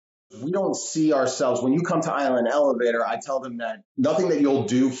We don't see ourselves, when you come to Island Elevator, I tell them that nothing that you'll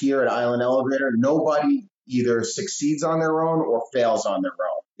do here at Island Elevator, nobody either succeeds on their own or fails on their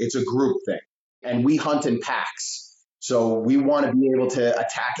own. It's a group thing. And we hunt in packs. So we want to be able to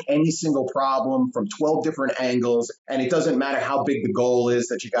attack any single problem from 12 different angles. And it doesn't matter how big the goal is.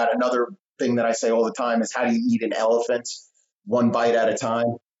 That you got another thing that I say all the time is, how do you eat an elephant? One bite at a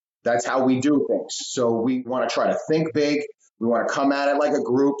time. That's how we do things. So we want to try to think big. We want to come at it like a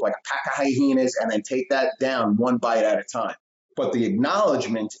group, like a pack of hyenas, and then take that down one bite at a time. But the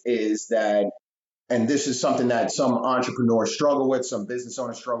acknowledgement is that, and this is something that some entrepreneurs struggle with, some business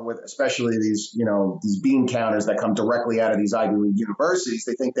owners struggle with, especially these bean counters that come directly out of these Ivy League universities.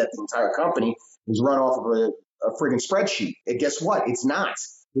 They think that the entire company is run off of a friggin' spreadsheet. And guess what? It's not.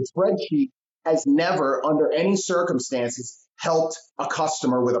 The spreadsheet has never, under any circumstances, helped a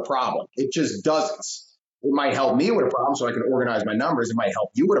customer with a problem. It just doesn't. It might help me with a problem so I can organize my numbers. It might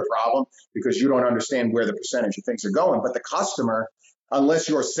help you with a problem because you don't understand where the percentage of things are going. But the customer, unless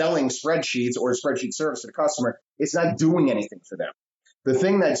you're selling spreadsheets or a spreadsheet service to the customer, it's not doing anything for them. The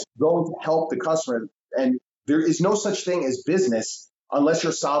thing that's going to help the customer, and there is no such thing as business unless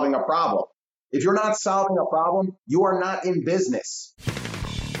you're solving a problem. If you're not solving a problem, you are not in business.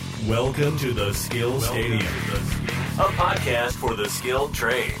 Welcome to the Skill Stadium, a podcast for the skilled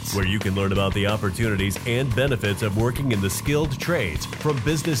trades, where you can learn about the opportunities and benefits of working in the skilled trades from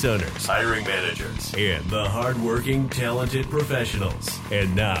business owners, hiring managers, and the hardworking, talented professionals.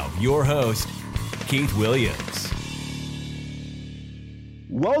 And now, your host, Keith Williams.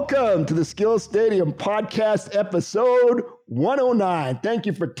 Welcome to the Skill Stadium podcast, episode 109. Thank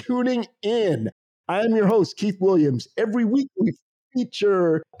you for tuning in. I am your host, Keith Williams. Every week, we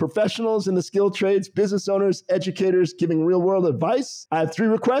feature professionals in the skilled trades, business owners, educators giving real-world advice. I have 3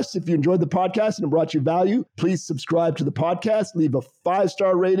 requests. If you enjoyed the podcast and it brought you value, please subscribe to the podcast, leave a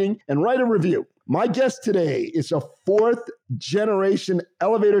 5-star rating, and write a review. My guest today is a 4th-generation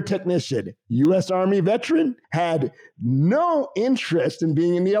elevator technician, U.S. Army veteran, had no interest in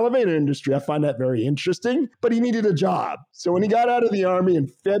being in the elevator industry. I find that very interesting, but he needed a job. So when he got out of the Army in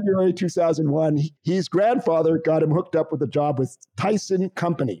February 2001, his grandfather got him hooked up with a job with Tyson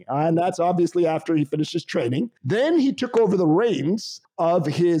Company, and that's obviously after he finished his training. Then he took over the reins of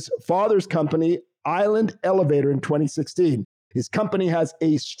his father's company, Island Elevator, in 2016. His company has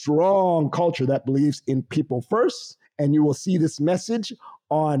a strong culture that believes in people first, and you will see this message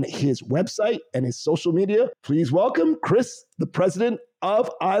on his website and his social media. Please welcome Chris, the president of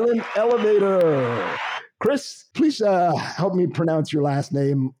Island Elevator. Chris, please help me pronounce your last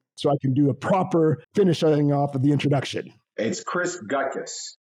name so I can do a proper finishing off of the introduction. It's Chris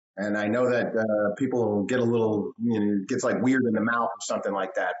Gutkus. And I know that people get a little, it gets like weird in the mouth or something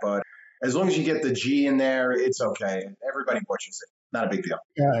like that, but as long as you get the G in there, it's okay. Everybody butchers it. Not a big deal.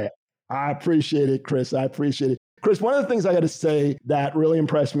 Yeah, I appreciate it, Chris. I appreciate it. Chris, one of the things I got to say that really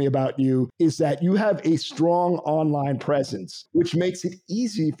impressed me about you is that you have a strong online presence, which makes it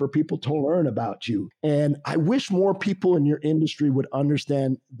easy for people to learn about you. And I wish more people in your industry would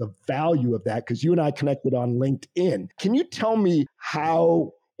understand the value of that, because you and I connected on LinkedIn. Can you tell me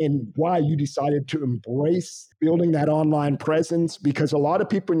how and why you decided to embrace building that online presence? Because a lot of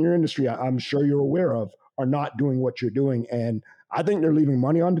people in your industry, I'm sure you're aware of, are not doing what you're doing. And I think they're leaving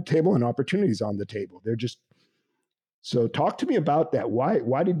money on the table and opportunities on the table. So talk to me about that.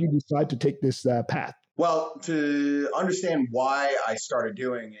 Why did you decide to take this path? Well, to understand why I started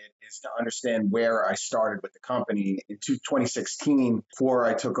doing it is to understand where I started with the company. In 2016, before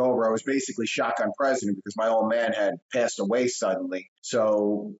I took over, I was basically shotgun president because my old man had passed away suddenly.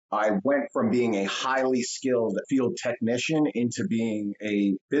 So I went from being a highly skilled field technician into being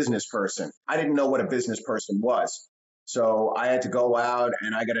a business person. I didn't know what a business person was. So I had to go out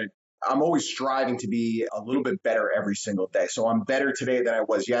and I'm always striving to be a little bit better every single day. So I'm better today than I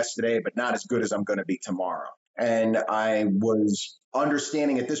was yesterday, but not as good as I'm going to be tomorrow. And I was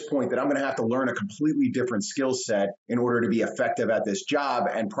understanding at this point that I'm going to have to learn a completely different skill set in order to be effective at this job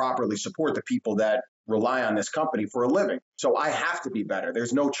and properly support the people that rely on this company for a living. So I have to be better.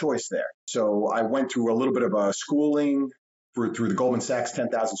 There's no choice there. So I went through a little bit of a schooling through the Goldman Sachs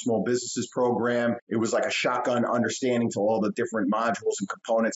 10,000 Small Businesses program. It was like a shotgun understanding to all the different modules and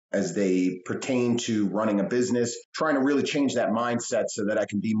components as they pertain to running a business, trying to really change that mindset so that I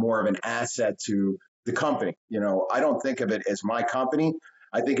can be more of an asset to the company. I don't think of it as my company.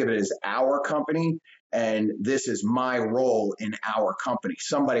 I think of it as our company, and this is my role in our company.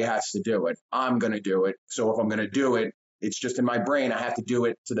 Somebody has to do it. I'm going to do it. So if I'm going to do it, it's just in my brain. I have to do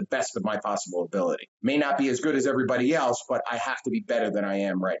it to the best of my possible ability. May not be as good as everybody else, but I have to be better than I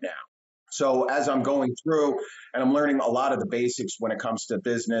am right now. So as I'm going through and I'm learning a lot of the basics when it comes to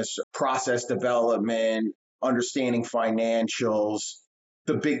business, process development, understanding financials,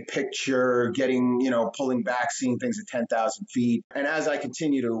 the big picture, getting, pulling back, seeing things at 10,000 feet. And as I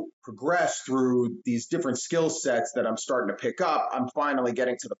continue to progress through these different skill sets that I'm starting to pick up, I'm finally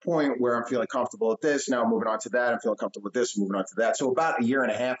getting to the point where I'm feeling comfortable at this. Now I'm moving on to that. I'm feeling comfortable with this, moving on to that. So about a year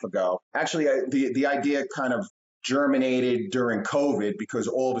and a half ago, actually, the idea kind of germinated during COVID because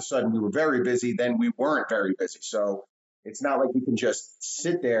all of a sudden we were very busy, then we weren't very busy. So it's not like you can just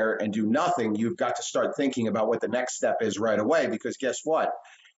sit there and do nothing. You've got to start thinking about what the next step is right away, because guess what?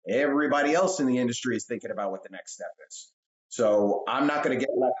 Everybody else in the industry is thinking about what the next step is. So I'm not going to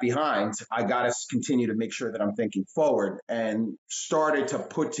get left behind. I got to continue to make sure that I'm thinking forward, and started to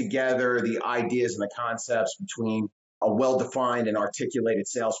put together the ideas and the concepts between a well-defined and articulated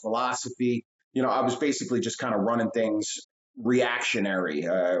sales philosophy. I was basically just kind of running things reactionary,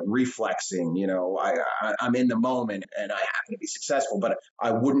 reflexing. I'm in the moment and I happen to be successful, but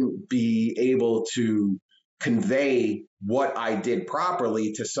I wouldn't be able to convey what I did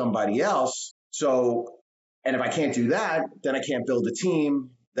properly to somebody else. So, and if I can't do that, then I can't build a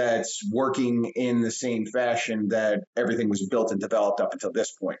team that's working in the same fashion that everything was built and developed up until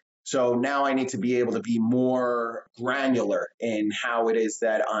this point. So now I need to be able to be more granular in how it is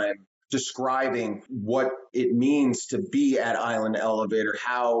that I'm describing what it means to be at Island Elevator,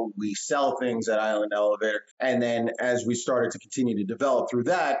 how we sell things at Island Elevator. And then as we started to continue to develop through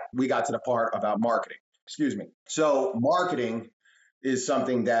that, we got to the part about marketing. Excuse me. So marketing is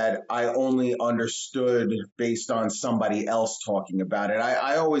something that I only understood based on somebody else talking about it.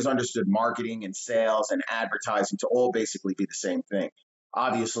 I always understood marketing and sales and advertising to all basically be the same thing.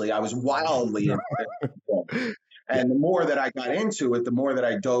 Obviously, I was wildly into and the more that I got into it, the more that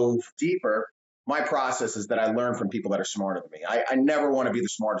I dove deeper. My process is that I learn from people that are smarter than me. I never want to be the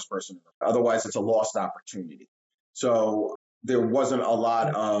smartest person. Otherwise, it's a lost opportunity. So there wasn't a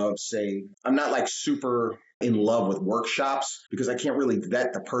lot of, say, I'm not like super in love with workshops because I can't really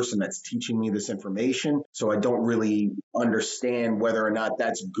vet the person that's teaching me this information. So I don't really understand whether or not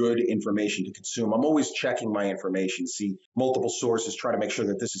that's good information to consume. I'm always checking my information, see multiple sources, try to make sure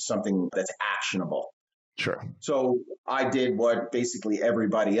that this is something that's actionable. Sure. So I did what basically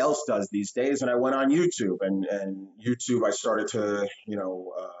everybody else does these days, and I went on YouTube. And YouTube, I started to,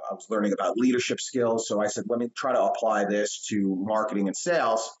 I was learning about leadership skills. So I said, let me try to apply this to marketing and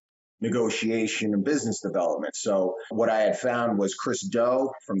sales, negotiation and business development. So what I had found was Chris Do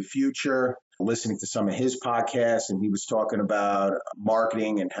from the future, listening to some of his podcasts, and he was talking about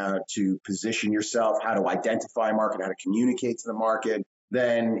marketing and how to position yourself, how to identify market, how to communicate to the market.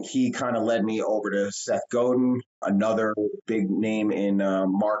 Then he kind of led me over to Seth Godin, another big name in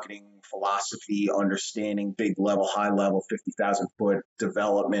marketing philosophy, understanding big level, high level, 50,000 foot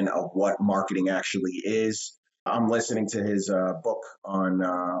development of what marketing actually is. I'm listening to his book on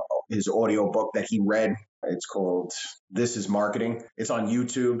his audio book that he read. It's called This is Marketing. It's on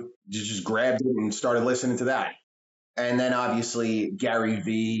YouTube. Just grabbed it and started listening to that. And then obviously Gary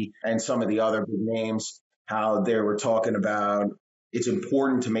Vee and some of the other big names, how they were talking about it's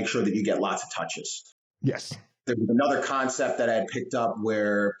important to make sure that you get lots of touches. Yes. There was another concept that I had picked up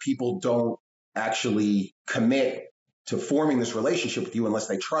where people don't actually commit to forming this relationship with you unless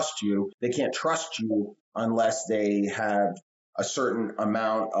they trust you. They can't trust you unless they have a certain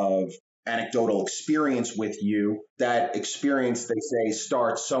amount of anecdotal experience with you. That experience, they say,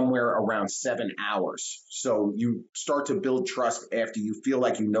 starts somewhere around 7 hours. So you start to build trust after you feel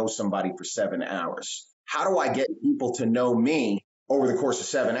like you know somebody for 7 hours. How do I get people to know me over the course of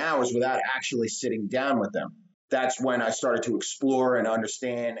 7 hours without actually sitting down with them? That's when I started to explore and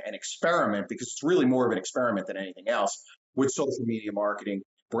understand and experiment, because it's really more of an experiment than anything else, with social media marketing,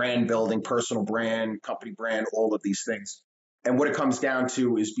 brand building, personal brand, company brand, all of these things. And what it comes down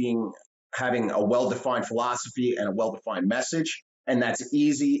to is having a well-defined philosophy and a well-defined message. And that's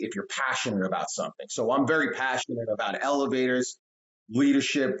easy if you're passionate about something. So I'm very passionate about elevators,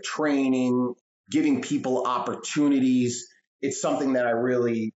 leadership, training, giving people opportunities. It's something that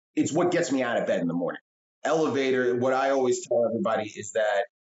it's what gets me out of bed in the morning. Elevator, what I always tell everybody is that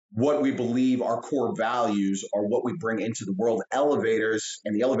what we believe our core values are what we bring into the world. Elevators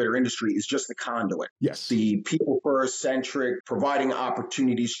and the elevator industry is just the conduit. Yes. The people first centric, providing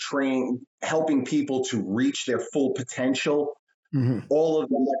opportunities, training, helping people to reach their full potential. Mm-hmm. All of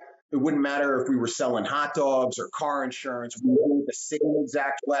them. It wouldn't matter if we were selling hot dogs or car insurance. We do it the same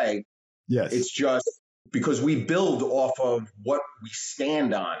exact way. Yes. It's just because we build off of what we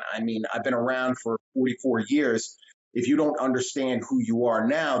stand on. I mean, I've been around for 44 years. If you don't understand who you are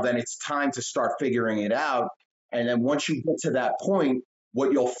now, then it's time to start figuring it out. And then once you get to that point,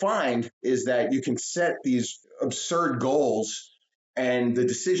 what you'll find is that you can set these absurd goals, and the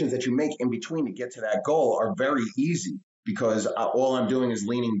decisions that you make in between to get to that goal are very easy, because all I'm doing is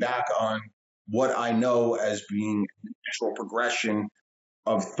leaning back on what I know as being natural progression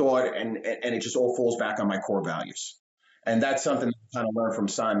of thought, and it just all falls back on my core values. And that's something that I kind of learned from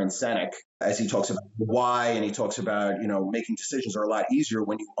Simon Sinek, as he talks about why, and he talks about, making decisions are a lot easier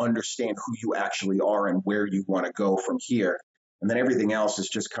when you understand who you actually are and where you want to go from here. And then everything else is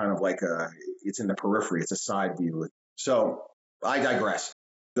just kind of like it's in the periphery. It's a side view. So I digress.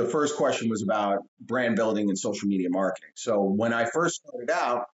 The first question was about brand building and social media marketing. So when I first started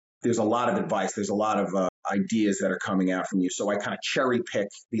out, there's a lot of advice. There's a lot of ideas that are coming out from you. So I kind of cherry pick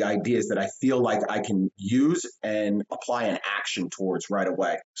the ideas that I feel like I can use and apply an action towards right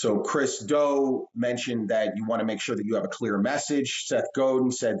away. So Chris Do mentioned that you want to make sure that you have a clear message. Seth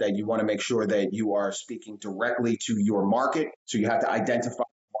Godin said that you want to make sure that you are speaking directly to your market. So you have to identify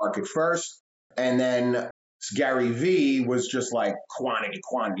the market first. And then Gary Vee was just like quantity.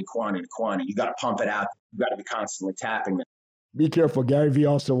 You got to pump it out. You got to be constantly tapping it. Be careful. Gary Vee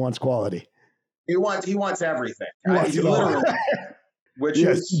also wants quality. He wants everything. He wants literally, which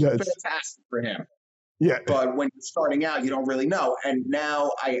is fantastic for him. Yeah. But when you're starting out, you don't really know. And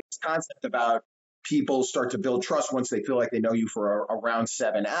now this concept about people start to build trust once they feel like they know you for around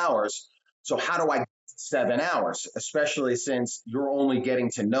 7 hours. So how do I get to 7 hours? Especially since you're only getting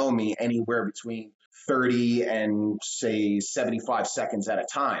to know me anywhere between 30 and say 75 seconds at a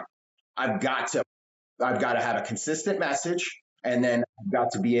time. I've got to have a consistent message, and then I've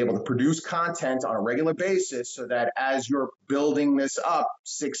got to be able to produce content on a regular basis so that as you're building this up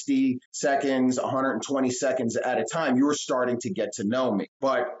 60 seconds, 120 seconds at a time, you're starting to get to know me.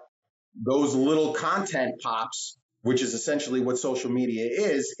 But those little content pops, which is essentially what social media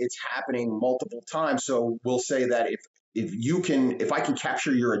is, it's happening multiple times. So we'll say that if I can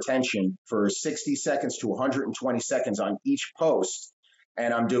capture your attention for 60 seconds to 120 seconds on each post,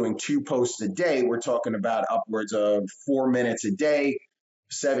 and I'm doing 2 posts a day, we're talking about upwards of 4 minutes a day,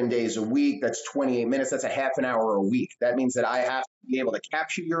 7 days a week. That's 28 minutes. That's a half an hour a week. That means that I have to be able to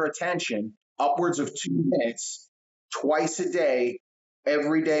capture your attention upwards of 2 minutes twice a day,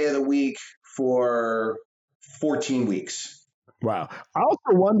 every day of the week for 14 weeks. Wow. I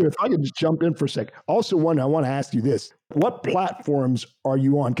also wonder, if I could just jump in for a sec. I want to ask you this. What platforms are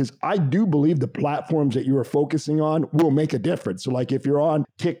you on? Because I do believe the platforms that you are focusing on will make a difference. So like if you're on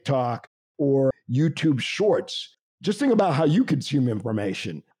TikTok or YouTube Shorts, just think about how you consume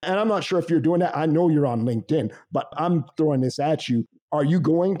information. And I'm not sure if you're doing that. I know you're on LinkedIn, but I'm throwing this at you. Are you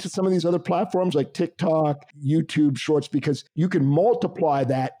going to some of these other platforms like TikTok, YouTube Shorts? Because you can multiply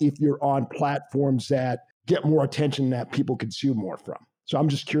that if you're on platforms that get more attention that people consume more from. So I'm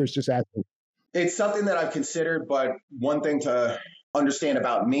just curious, just asking. It's something that I've considered, but one thing to understand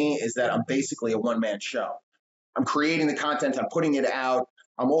about me is that I'm basically a one-man show. I'm creating the content, I'm putting it out.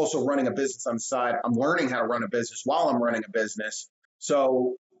 I'm also running a business on the side. I'm learning how to run a business while I'm running a business.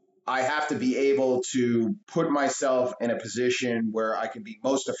 So I have to be able to put myself in a position where I can be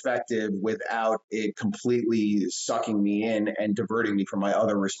most effective without it completely sucking me in and diverting me from my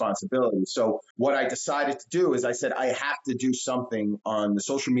other responsibilities. So what I decided to do is I said, I have to do something on the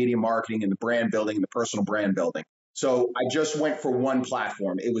social media marketing and the brand building and the personal brand building. So I just went for one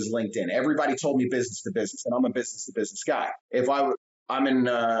platform. It was LinkedIn. Everybody told me business to business, and I'm a business to business guy. I'm in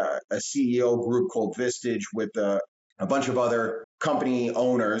a CEO group called Vistage with a bunch of other company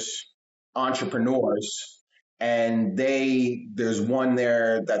owners, entrepreneurs, and there's one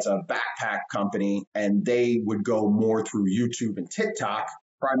there that's a backpack company, and they would go more through YouTube and TikTok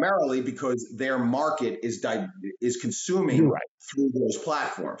primarily because their market is consuming through those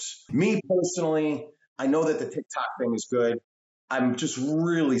platforms. Me personally, I know that the TikTok thing is good. I'm just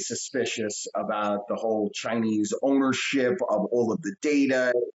really suspicious about the whole Chinese ownership of all of the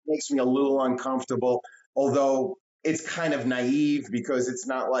data. It makes me a little uncomfortable, although it's kind of naive because it's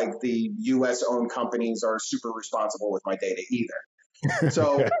not like the US owned companies are super responsible with my data either.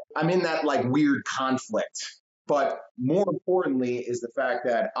 So I'm in that like weird conflict. But more importantly is the fact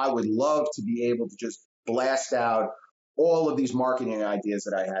that I would love to be able to just blast out all of these marketing ideas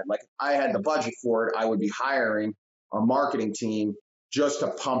that I had. Like if I had the budget for it, I would be hiring a marketing team just to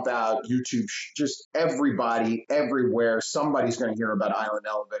pump out YouTube, just everybody, everywhere. Somebody's going to hear about Island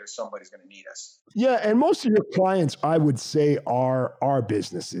Elevator. Somebody's going to need us. Yeah. And most of your clients, I would say, are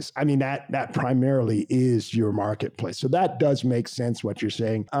businesses. I mean, that primarily is your marketplace. So that does make sense what you're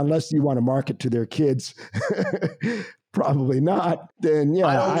saying. Unless you want to market to their kids, probably not. Then, yeah.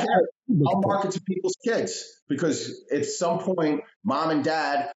 I don't care. I'll market to people's kids because at some point, mom and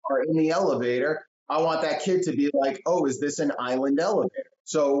dad are in the elevator. I want that kid to be like, oh, is this an island elevator?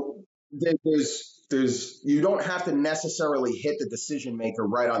 So there's you don't have to necessarily hit the decision maker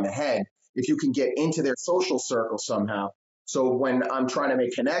right on the head if you can get into their social circle somehow. So when I'm trying to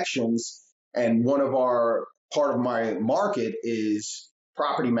make connections, and part of my market is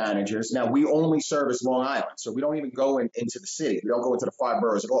property managers. Now we only service Long Island, so we don't even go into the city. We don't go into the 5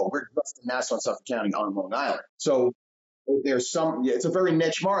 boroughs at all. We're just in Nassau and Suffolk County on Long Island. So it's a very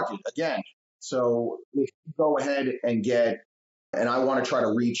niche market again. So if you go ahead and I want to try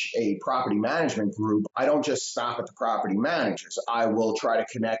to reach a property management group, I don't just stop at the property managers. I will try to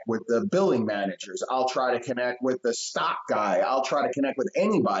connect with the billing managers. I'll try to connect with the stock guy. I'll try to connect with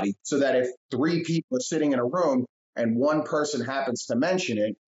anybody so that if 3 people are sitting in a room and one person happens to mention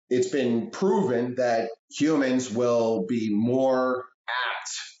it, it's been proven that humans will be more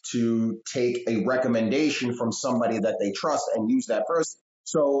apt to take a recommendation from somebody that they trust and use that person.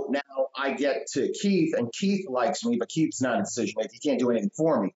 So now I get to Keith, and Keith likes me, but Keith's not a decision maker. He can't do anything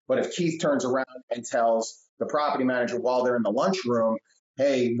for me. But if Keith turns around and tells the property manager while they're in the lunchroom,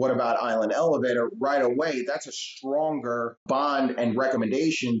 hey, what about Island Elevator? Right away, that's a stronger bond and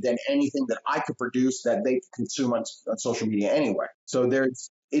recommendation than anything that I could produce that they could consume on social media anyway. So you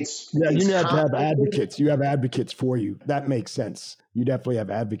have to have advocates. You have advocates for you. That makes sense. You definitely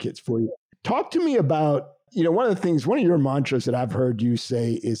have advocates for you. Talk to me about, one of your mantras that I've heard you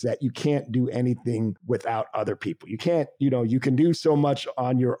say is that you can't do anything without other people. You can't, you can do so much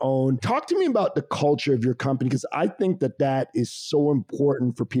on your own. Talk to me about the culture of your company, because I think that is so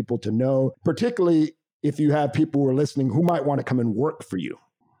important for people to know, particularly if you have people who are listening who might want to come and work for you.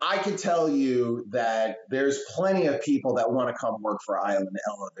 I can tell you that there's plenty of people that want to come work for Island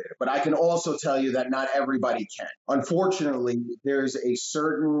Elevator, but I can also tell you that not everybody can. Unfortunately, there's a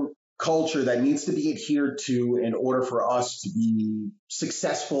certain culture that needs to be adhered to in order for us to be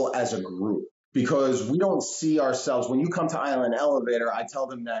successful as a group. Because we don't see ourselves, when you come to Island Elevator, I tell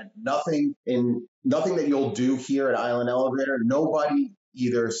them that nothing that you'll do here at Island Elevator, nobody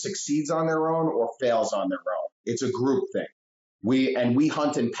either succeeds on their own or fails on their own. It's a group thing. We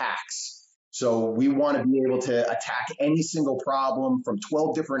hunt in packs. So we want to be able to attack any single problem from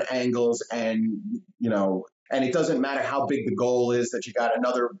 12 different angles. And it doesn't matter how big the goal is. That you got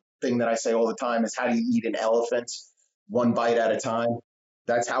another thing that I say all the time is, how do you eat an elephant? One bite at a time.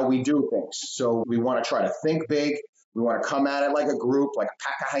 That's how we do things. So we want to try to think big. We want to come at it like a group, like a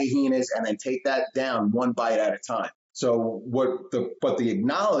pack of hyenas, and then take that down one bite at a time. So but the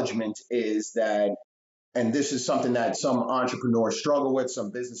acknowledgement is that, and this is something that some entrepreneurs struggle with,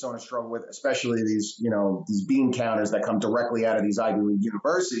 some business owners struggle with, especially these bean counters that come directly out of these Ivy League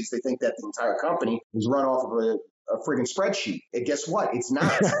universities. They think that the entire company is run off of a friggin' spreadsheet. And guess what? It's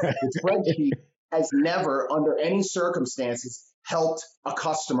not. The spreadsheet has never, under any circumstances, helped a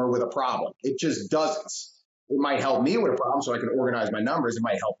customer with a problem. It just doesn't. It might help me with a problem so I can organize my numbers. It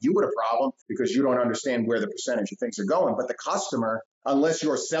might help you with a problem because you don't understand where the percentage of things are going. But the customer, unless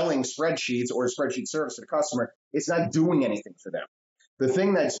you're selling spreadsheets or a spreadsheet service to the customer, it's not doing anything for them. The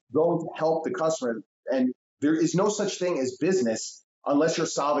thing that's going to help the customer, and there is no such thing as business unless you're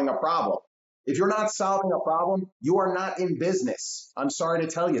solving a problem. If you're not solving a problem, you are not in business. I'm sorry to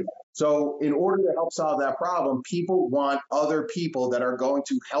tell you that. So in order to help solve that problem, people want other people that are going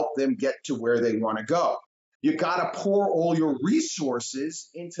to help them get to where they want to go. You got to pour all your resources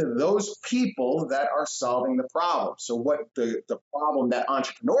into those people that are solving the problem. So what the problem that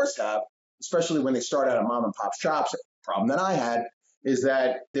entrepreneurs have, especially when they start out at mom and pop shops, the problem that I had is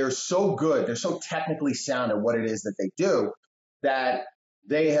that they're so good, they're so technically sound at what it is that they do, that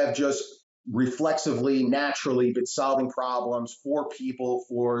they have just reflexively, naturally been solving problems for people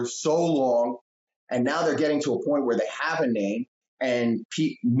for so long. And now they're getting to a point where they have a name, and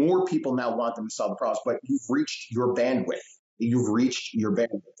more people now want them to solve the problems, but you've reached your bandwidth.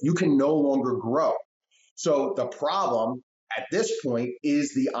 You can no longer grow. So the problem at this point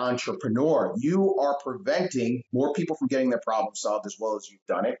is the entrepreneur. You are preventing more people from getting their problem solved as well as you've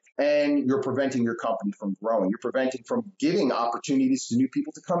done it. And you're preventing your company from growing. You're preventing from giving opportunities to new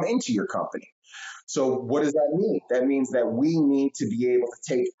people to come into your company. So what does that mean? That means that we need to be able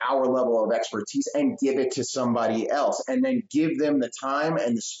to take our level of expertise and give it to somebody else, and then give them the time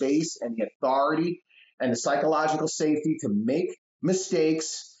and the space and the authority and the psychological safety to make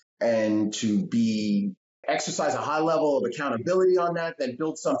mistakes and to exercise a high level of accountability on that, then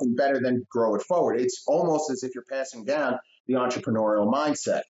build something better, then grow it forward. It's almost as if you're passing down the entrepreneurial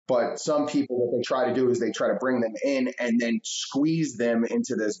mindset. But some people, what they try to do is they try to bring them in and then squeeze them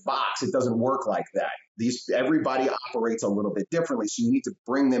into this box. It doesn't work like that. Everybody operates a little bit differently. So you need to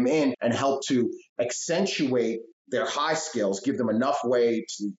bring them in and help to accentuate their high skills, give them enough way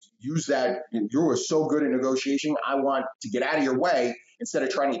to use that. You were so good at negotiation. I want to get out of your way. Instead of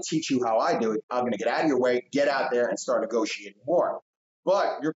trying to teach you how I do it, I'm going to get out of your way, get out there and start negotiating more.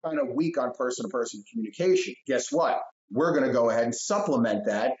 But you're kind of weak on person-to-person communication. Guess what? We're going to go ahead and supplement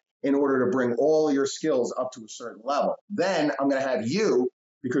that in order to bring all your skills up to a certain level. Then I'm going to have you,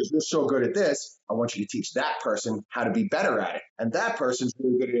 because you're so good at this, I want you to teach that person how to be better at it. And that person's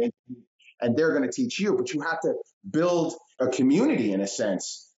really good at it, and they're going to teach you. But you have to build a community in a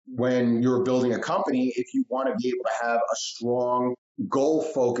sense when you're building a company if you want to be able to have a strong,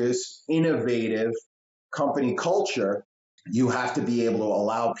 goal-focused, innovative company culture. You have to be able to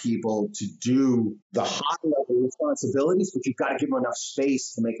allow people to do the high-level responsibilities, but you've got to give them enough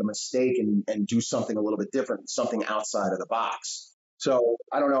space to make a mistake and do something a little bit different, something outside of the box. So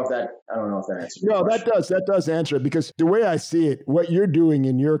I don't know if that answers your question. That does answer it, because the way I see it, what you're doing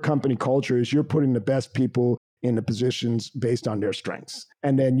in your company culture is you're putting the best people in the positions based on their strengths.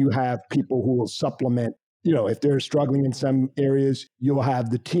 And then you have people who will supplement. If they're struggling in some areas, you'll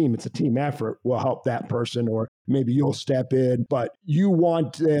have the team. It's a team effort. Will help that person, or maybe you'll step in, but you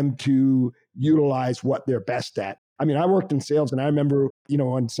want them to utilize what they're best at. I mean, I worked in sales, and I remember,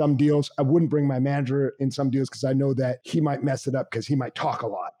 on some deals, I wouldn't bring my manager in some deals because I know that he might mess it up because he might talk a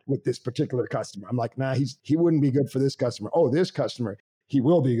lot with this particular customer. I'm like, nah, he wouldn't be good for this customer. Oh, this customer, he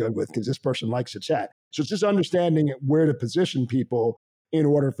will be good with because this person likes to chat. So it's just understanding where to position people in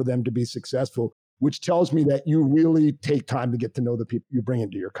order for them to be successful, which tells me that you really take time to get to know the people you bring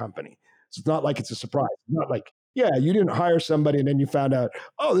into your company. So it's not like it's a surprise. It's not like, yeah, you didn't hire somebody and then you found out,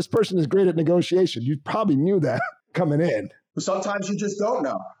 oh, this person is great at negotiation. You probably knew that coming in. Sometimes you just don't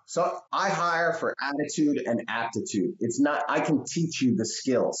know. So I hire for attitude and aptitude. It's not, I can teach you the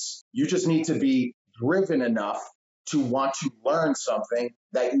skills. You just need to be driven enough to want to learn something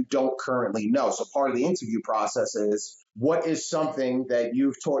that you don't currently know. So part of the interview process is, what is something that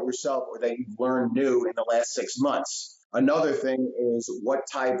you've taught yourself or that you've learned new in the last 6 months? Another thing is, what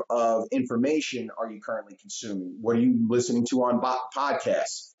type of information are you currently consuming? What are you listening to on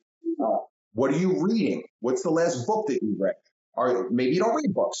podcasts? What are you reading? What's the last book that you read? Or maybe you don't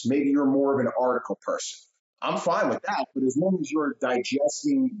read books. Maybe you're more of an article person. I'm fine with that, but as long as you're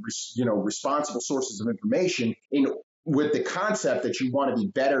digesting, responsible sources of information with the concept that you want to be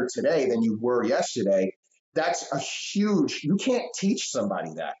better today than you were yesterday, that's a huge, you can't teach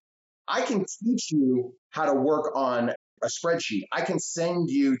somebody that. I can teach you how to work on a spreadsheet. I can send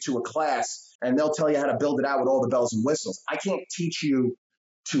you to a class and they'll tell you how to build it out with all the bells and whistles. I can't teach you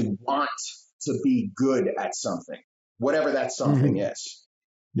to want to be good at something, whatever that something is.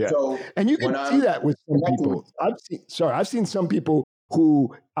 Yeah. So and you can see that with some people. I've seen some people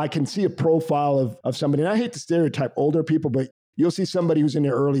who I can see a profile of somebody, and I hate to stereotype older people, but you'll see somebody who's in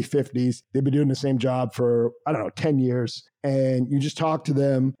their early 50s. They've been doing the same job for, 10 years. And you just talk to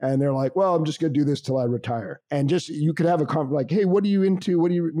them and they're like, well, I'm just going to do this till I retire. And you could have a conversation like, hey, what are you into?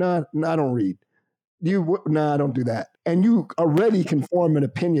 No, I don't read. I don't do that. And you already can form an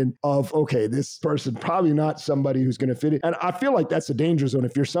opinion of, okay, this person probably not somebody who's going to fit it. And I feel like that's a danger zone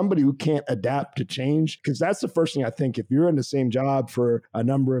if you're somebody who can't adapt to change, because that's the first thing I think. If you're in the same job for a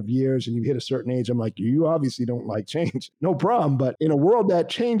number of years and you hit a certain age, I'm like, you obviously don't like change. No problem. But in a world that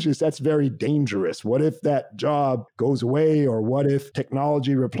changes, that's very dangerous. What if that job goes away, or what if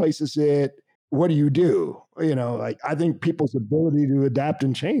technology replaces it? What do you do? I think people's ability to adapt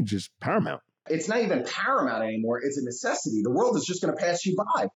and change is paramount. It's not even paramount anymore. It's a necessity. The world is just going to pass you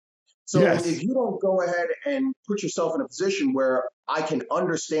by. So yes. If you don't go ahead and put yourself in a position where I can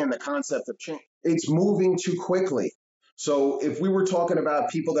understand the concept of change, it's moving too quickly. So if we were talking about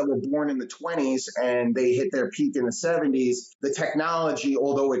people that were born in the 20s and they hit their peak in the 70s, the technology,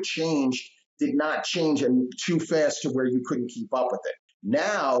 although it changed, did not change too fast to where you couldn't keep up with it.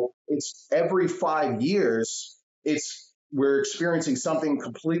 Now it's every 5 years, we're experiencing something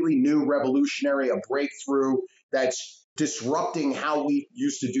completely new, revolutionary, a breakthrough that's disrupting how we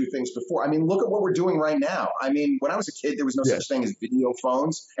used to do things before. I mean, look at what we're doing right now. I mean, when I was a kid, there was no such thing as video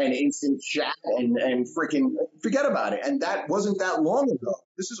phones and instant chat and freaking forget about it. And that wasn't that long ago.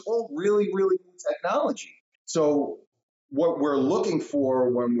 This is all really, really new technology. So what we're looking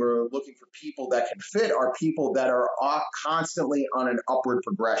for when we're looking for people that can fit are people that are constantly on an upward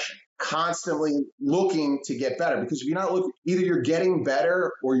progression, constantly looking to get better. Because if you're not looking, either you're getting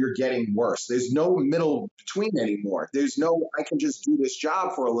better or you're getting worse. There's no middle between anymore. There's no, I can just do this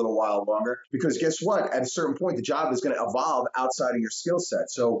job for a little while longer, because guess what? At a certain point, the job is going to evolve outside of your skill set.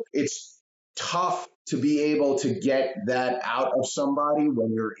 So it's tough to be able to get that out of somebody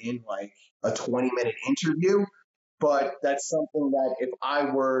when you're in like a 20-minute interview. But that's something that if I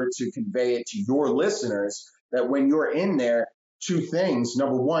were to convey it to your listeners, that when you're in there, two things.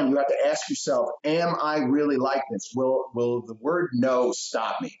 Number one, you have to ask yourself, am I really like this? Will the word no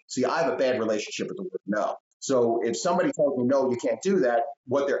stop me? See, I have a bad relationship with the word no. So if somebody tells me, no, you can't do that,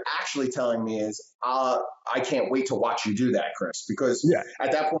 what they're actually telling me is, I can't wait to watch you do that, Chris, because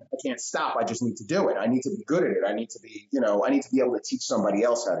at that point, I can't stop. I just need to do it. I need to be good at it. I need to be able to teach somebody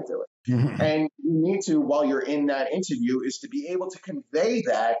else how to do it. Mm-hmm. And you need to, while you're in that interview, is to be able to convey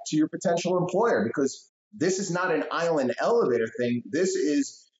that to your potential employer, because this is not an island elevator thing. This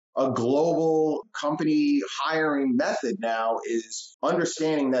is a global company hiring method now, is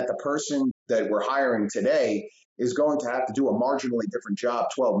understanding that the person that we're hiring today is going to have to do a marginally different job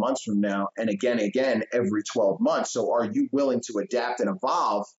 12 months from now and again every 12 months. So are you willing to adapt and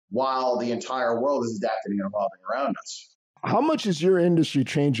evolve while the entire world is adapting and evolving around us? How much is your industry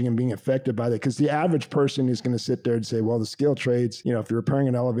changing and being affected by that? Because the average person is going to sit there and say, well, the skilled trades, if you're repairing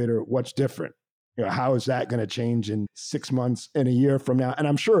an elevator, what's different? How is that going to change in 6 months and a year from now? And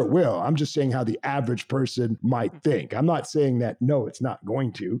I'm sure it will. I'm just saying how the average person might think. I'm not saying that, no, it's not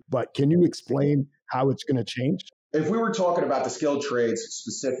going to, but can you explain how it's going to change? If we were talking about the skilled trades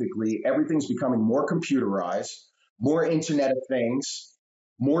specifically, everything's becoming more computerized, more Internet of Things,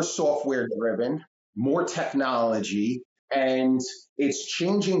 more software driven, more technology, and it's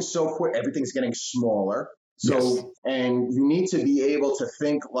changing so quick. Everything's getting smaller. So, yes. And you need to be able to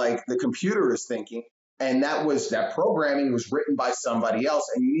think like the computer is thinking. And that programming was written by somebody else.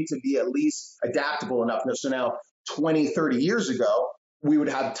 And you need to be at least adaptable enough. So now 20, 30 years ago, we would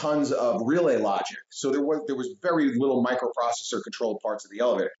have tons of relay logic. So there was very little microprocessor controlled parts of the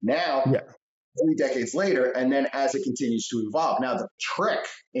elevator. Now, 3 decades later, and then as it continues to evolve. Now, the trick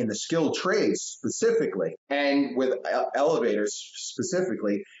in the skilled trades specifically, and with elevators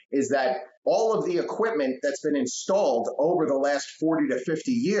specifically, is that all of the equipment that's been installed over the last 40 to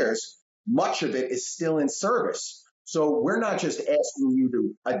 50 years, much of it is still in service. So we're not just asking you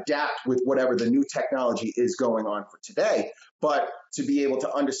to adapt with whatever the new technology is going on for today, but to be able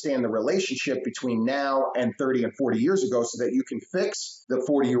to understand the relationship between now and 30 and 40 years ago so that you can fix the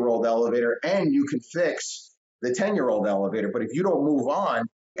 40-year-old elevator and you can fix the 10-year-old elevator. But if you don't move on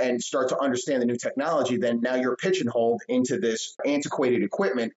and start to understand the new technology, then now you're pigeonholed into this antiquated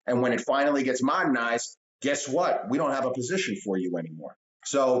equipment. And when it finally gets modernized, guess what? We don't have a position for you anymore.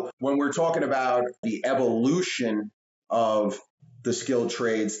 So when we're talking about the evolution of the skilled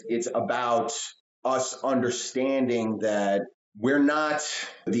trades, it's about us understanding that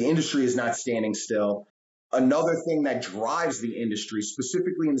the industry is not standing still. Another thing that drives the industry,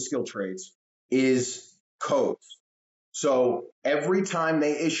 specifically in the skilled trades, is codes. So every time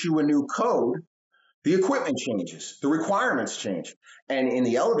they issue a new code, the equipment changes, the requirements change. And in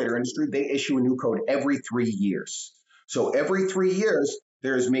the elevator industry, they issue a new code every 3 years. So every 3 years,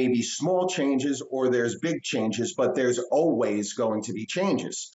 there's maybe small changes or there's big changes, but there's always going to be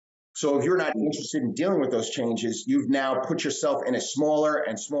changes. So if you're not interested in dealing with those changes, you've now put yourself in a smaller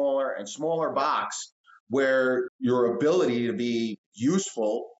and smaller and smaller box where your ability to be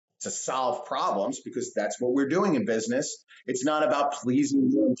useful to solve problems, because that's what we're doing in business. It's not about pleasing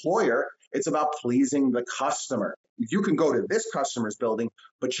your employer. It's about pleasing the customer. You can go to this customer's building,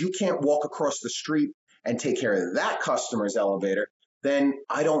 but you can't walk across the street and take care of that customer's elevator. Then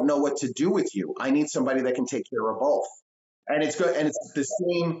I don't know what to do with you. I need somebody that can take care of both. And it's good. And it's the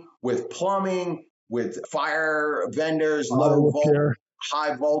same with plumbing, with fire vendors, low voltage,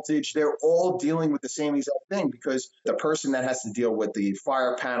 high voltage. They're all dealing with the same exact thing, because the person that has to deal with the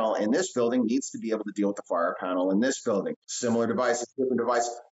fire panel in this building needs to be able to deal with the fire panel in this building. Similar devices, different device,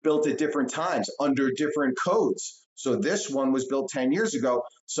 built at different times under different codes. So this one was built 10 years ago.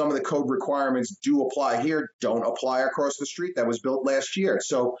 Some of the code requirements do apply here, don't apply across the street. That was built last year.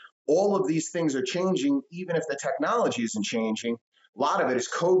 So all of these things are changing, even if the technology isn't changing. A lot of it is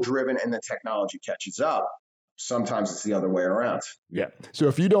code driven and the technology catches up. Sometimes it's the other way around. Yeah. So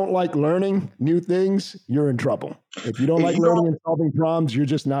if you don't like learning new things, you're in trouble. If you don't like learning and solving problems, you're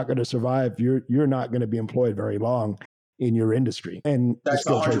just not going to survive. You're not going to be employed very long in your industry. And that's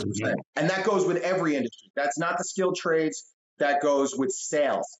 100%. And that goes with every industry. That's not the skilled trades. That goes with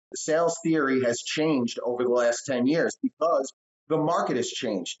sales. The sales theory has changed over the last 10 years because the market has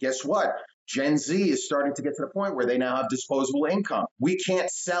changed. Guess what? Gen Z is starting to get to the point where they now have disposable income. We can't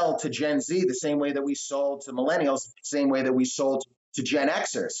sell to Gen Z the same way that we sold to millennials, the same way that we sold to Gen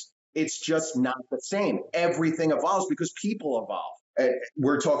Xers. It's just not the same. Everything evolves because people evolve.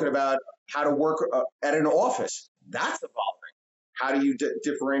 We're talking about how to work at an office. That's evolving. How do you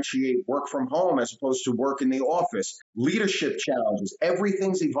differentiate work from home as opposed to work in the office? Leadership challenges,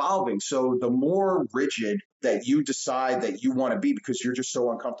 everything's evolving. So the more rigid that you decide that you want to be because you're just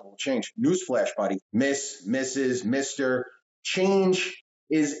so uncomfortable with change. Newsflash, buddy, Miss, Mrs., Mr. Change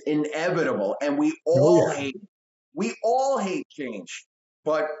is inevitable. And we all hate change.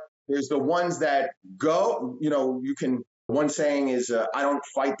 But there's the ones that go, one saying is, I don't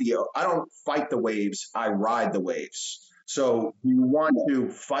fight the waves, I ride the waves. So do you want to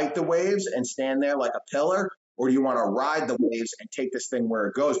fight the waves and stand there like a pillar, or do you want to ride the waves and take this thing where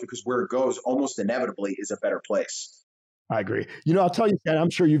it goes? Because where it goes almost inevitably is a better place. I agree. I'll tell you, Ken, I'm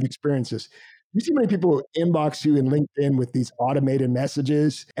sure you've experienced this. You see many people inbox you in LinkedIn with these automated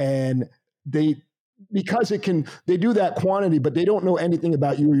messages, and they do that quantity, but they don't know anything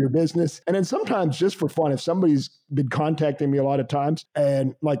about you or your business. And then sometimes just for fun, if somebody's been contacting me a lot of times,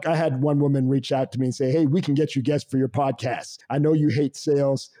 and like I had one woman reach out to me and say, hey, we can get you guests for your podcast. I know you hate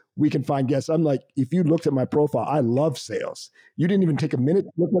sales. We can find guests. I'm like, if you looked at my profile, I love sales. You didn't even take a minute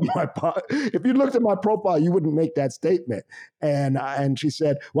to look at if you looked at my profile, you wouldn't make that statement. And she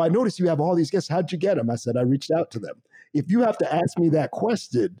said, well, I noticed you have all these guests. How'd you get them? I said, I reached out to them. If you have to ask me that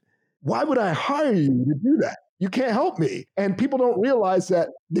question, why would I hire you to do that? You can't help me. And people don't realize that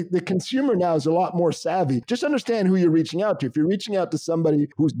the consumer now is a lot more savvy. Just understand who you're reaching out to. If you're reaching out to somebody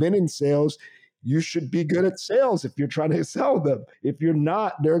who's been in sales, you should be good at sales if you're trying to sell them. If you're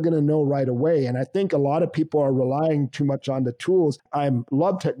not, they're going to know right away. And I think a lot of people are relying too much on the tools. I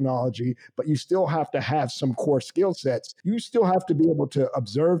love technology, but you still have to have some core skill sets. You still have to be able to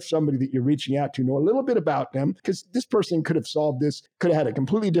observe somebody that you're reaching out to, know a little bit about them, because this person could have solved this, could have had a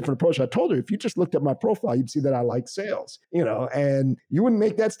completely different approach. I told her, if you just looked at my profile, you'd see that I like sales, and you wouldn't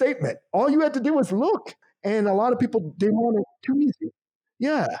make that statement. All you had to do was look. And a lot of people, they want it too easy.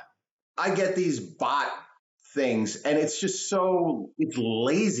 Yeah. I get these bot things, and it's just it's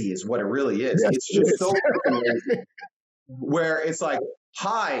lazy is what it really is. Yes, it's just so lazy. Where it's like,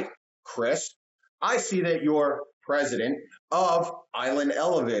 hi, Chris, I see that you're president of Island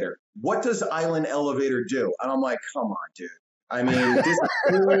Elevator. What does Island Elevator do? And I'm like, come on, dude. I mean, this is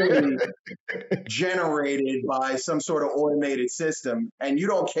clearly generated by some sort of automated system, and you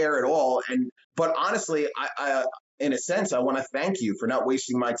don't care at all. But honestly, I in a sense, I want to thank you for not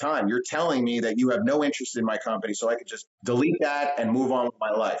wasting my time. You're telling me that you have no interest in my company, so I could just delete that and move on with my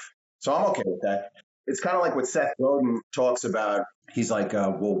life. So I'm okay with that. It's kind of like what Seth Godin talks about. He's like,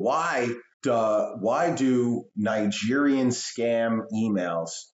 well, why do Nigerian scam emails,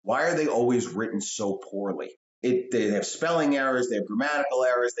 why are they always written so poorly? They have spelling errors, they have grammatical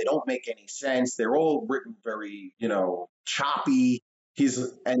errors, they don't make any sense. They're all written very, choppy.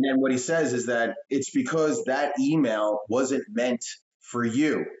 And then what he says is that it's because that email wasn't meant for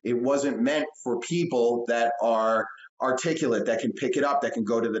you. It wasn't meant for people that are articulate, that can pick it up, that can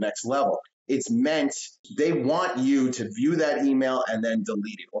go to the next level. It's meant, they want you to view that email and then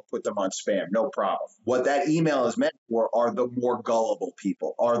delete it or put them on spam, no problem. What that email is meant for are the more gullible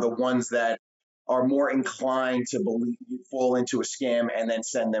people, are the ones that are more inclined to fall into a scam and then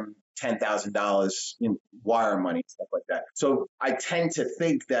send them $10,000 in wire money, stuff like that. So I tend to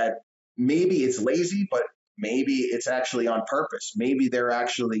think that maybe it's lazy, but maybe it's actually on purpose. Maybe they're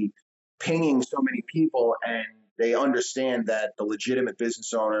actually pinging so many people and they understand that the legitimate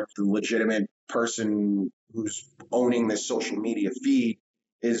business owner, the legitimate person who's owning this social media feed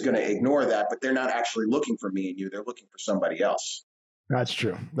is going to ignore that, but they're not actually looking for me and you. They're looking for somebody else. That's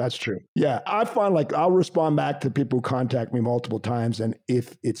true. Yeah. I find I'll respond back to people who contact me multiple times. And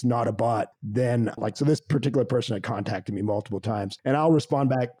if it's not a bot, then so this particular person had contacted me multiple times and I'll respond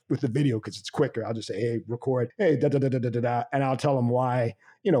back with a video because it's quicker. I'll just say, hey, record, hey, da, da, da, da, da, da, and I'll tell them why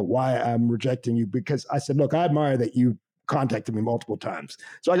I'm rejecting you, because I said, look, I admire that you contacted me multiple times.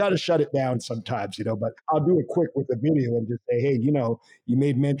 So I got to shut it down sometimes, but I'll do it quick with a video and just say, hey, you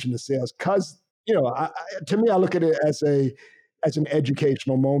made mention of sales because, to me, I look at it as an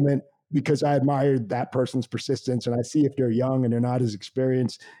educational moment because I admired that person's persistence and I see if they're young and they're not as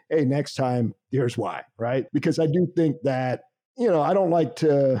experienced, hey, next time, here's why, right? Because I do think that, I don't like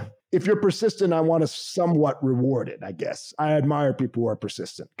to, if you're persistent, I want to somewhat reward it, I guess. I admire people who are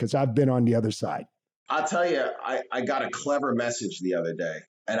persistent because I've been on the other side. I'll tell you, I got a clever message the other day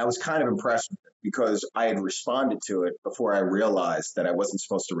and I was kind of impressed with it because I had responded to it before I realized that I wasn't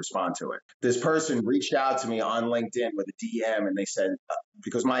supposed to respond to it. This person reached out to me on LinkedIn with a DM and they said,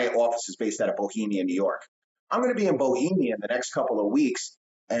 because my office is based out of Bohemia, New York, I'm going to be in Bohemia in the next couple of weeks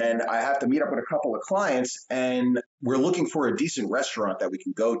and I have to meet up with a couple of clients and we're looking for a decent restaurant that we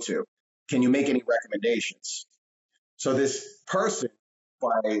can go to. Can you make any recommendations? So this person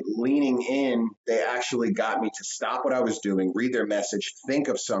by leaning in, they actually got me to stop what I was doing, read their message, think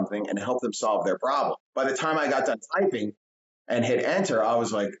of something, and help them solve their problem. By the time I got done typing and hit enter, I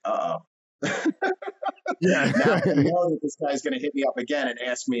was like, uh-oh. Yeah. Now I know that this guy's going to hit me up again and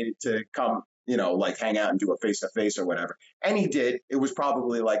ask me to come, like hang out and do a face-to-face or whatever. And he did. It was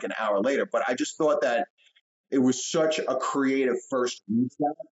probably like an hour later. But I just thought that it was such a creative first reach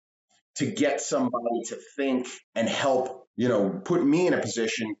out to get somebody to think and help, put me in a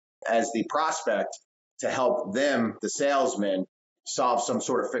position as the prospect to help them, the salesman, solve some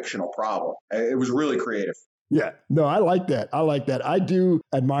sort of fictional problem. It was really creative. Yeah, no, I like that. I do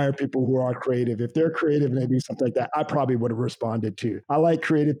admire people who are creative. If they're creative and they do something like that, I probably would have responded too. I like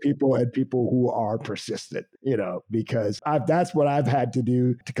creative people and people who are persistent, because that's what I've had to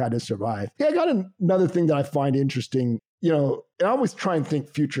do to kind of survive. Hey, I got another thing that I find interesting, and I always try and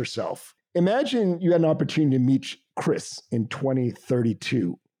think future self. Imagine you had an opportunity to meet Chris in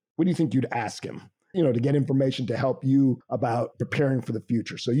 2032. What do you think you'd ask him? To get information to help you about preparing for the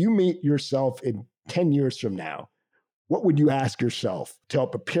future. So you meet yourself in 10 years from now. What would you ask yourself to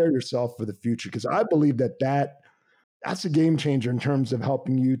help prepare yourself for the future? Because I believe that's a game changer in terms of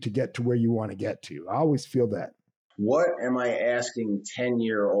helping you to get to where you want to get to. I always feel that. What am I asking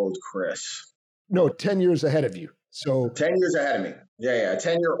 10-year-old Chris? No, 10 years ahead of you. So 10 years ahead of me. Yeah.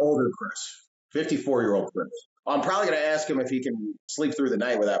 10-year-older Chris, 54-year-old Chris. I'm probably going to ask him if he can sleep through the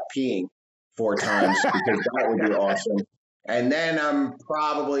night without peeing 4 times, because that would be awesome. And then I'm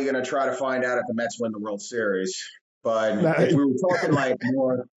probably going to try to find out if the Mets win the World Series. But if we were talking like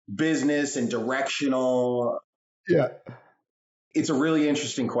more business and directional, yeah, it's a really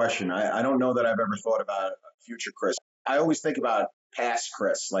interesting question. I don't know that I've ever thought about future Chris. I always think about past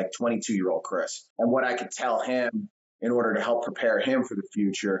Chris, like 22-year-old Chris, and what I could tell him in order to help prepare him for the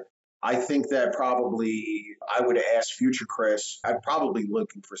future. I think that probably I would ask future Chris, I'd probably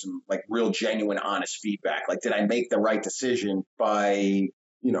looking for some like real genuine, honest feedback. Like, did I make the right decision by,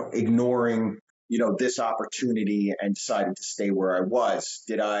 ignoring, this opportunity and deciding to stay where I was?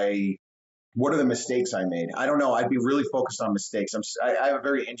 What are the mistakes I made? I don't know. I'd be really focused on mistakes. I have a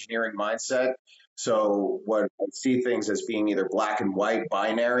very engineering mindset. So what I see things as being either black and white,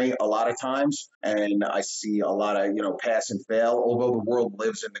 binary a lot of times. And I see a lot of, pass and fail. Although the world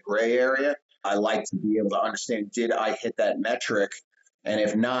lives in the gray area, I like to be able to understand, did I hit that metric? And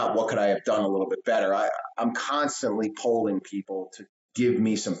if not, what could I have done a little bit better? I'm constantly polling people to give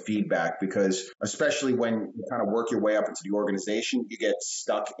me some feedback, because especially when you kind of work your way up into the organization, you get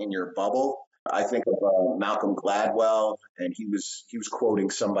stuck in your bubble. I think of Malcolm Gladwell, and he was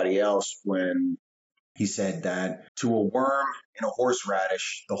quoting somebody else when he said that to a worm in a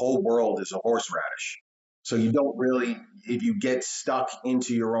horseradish, the whole world is a horseradish. So you don't really, if you get stuck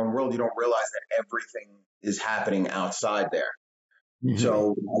into your own world, you don't realize that everything is happening outside there. Mm-hmm.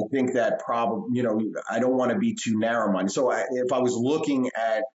 So I think that probably, I don't want to be too narrow-minded. So if I was looking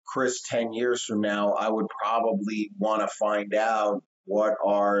at Chris 10 years from now, I would probably want to find out what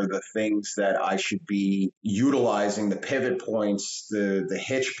are the things that I should be utilizing, the pivot points, the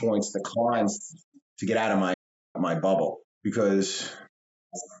hitch points, the climbs to get out of my bubble. Because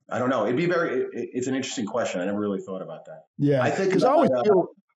I don't know, it's an interesting question. I never really thought about that. Yeah, I think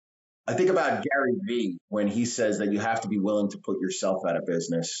about Gary Vee when he says that you have to be willing to put yourself out of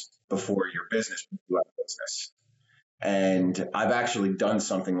business before your business puts you out of business. And I've actually done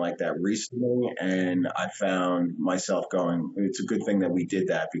something like that recently, and I found myself going, it's a good thing that we did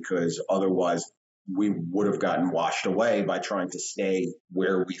that, because otherwise we would have gotten washed away by trying to stay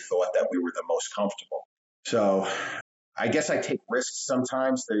where we thought that we were the most comfortable. So I guess I take risks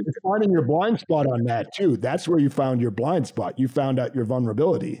sometimes. You're finding your blind spot on that too. That's where you found your blind spot. You found out your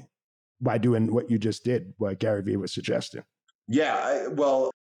vulnerability by doing what you just did, what Gary Vee was suggesting. Yeah,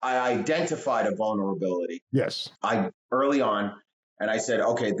 I identified a vulnerability. Yes. Early on, and I said,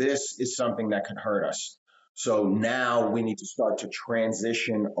 okay, this is something that can hurt us. So now we need to start to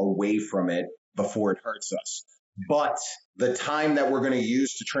transition away from it before it hurts us. But the time that we're going to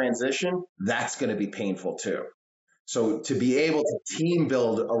use to transition, that's going to be painful too. So to be able to team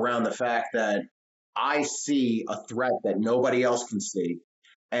build around the fact that I see a threat that nobody else can see,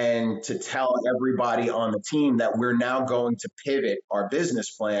 and to tell everybody on the team that we're now going to pivot our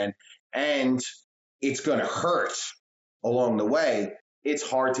business plan, and it's going to hurt along the way, it's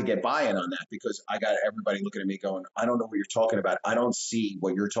hard to get buy-in on that, because I got everybody looking at me going, I don't know what you're talking about. I don't see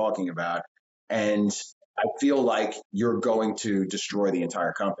what you're talking about. And I feel like you're going to destroy the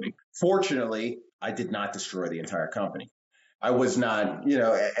entire company. Fortunately, I did not destroy the entire company. I was not,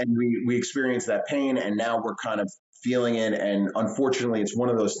 and we experienced that pain, and now we're kind of feeling it. And unfortunately, it's one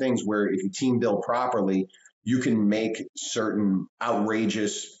of those things where if you team build properly, you can make certain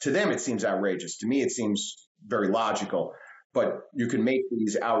outrageous, to them it seems outrageous. To me, it seems very logical. But you can make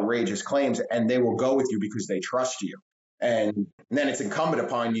these outrageous claims and they will go with you because they trust you. And then it's incumbent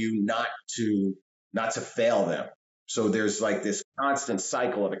upon you not to fail them. So there's like this constant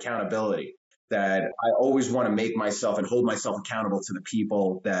cycle of accountability that I always want to make myself and hold myself accountable to the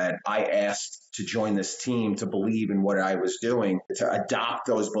people that I asked to join this team, to believe in what I was doing, to adopt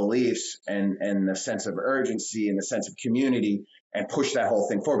those beliefs and the sense of urgency and the sense of community and push that whole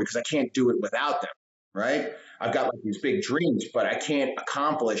thing forward, because I can't do it without them, right? I've got like these big dreams, but I can't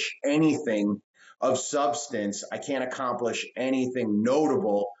accomplish anything of substance. I can't accomplish anything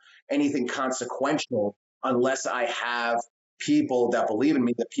notable, anything consequential, unless I have people that believe in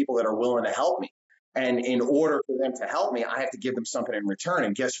me, the people that are willing to help me. And in order for them to help me, I have to give them something in return.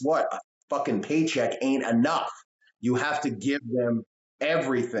 And guess what? A fucking paycheck ain't enough. You have to give them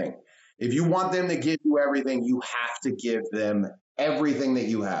everything. If you want them to give you everything, you have to give them everything that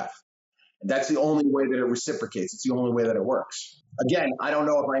you have. That's the only way that it reciprocates. It's the only way that it works. Again, I don't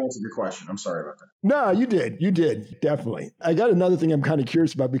know if I answered your question. I'm sorry about that. No, you did. You did. Definitely. I got another thing I'm kind of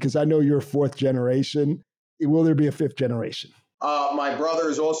curious about, because I know you're fourth generation. Will there be a fifth generation? My brother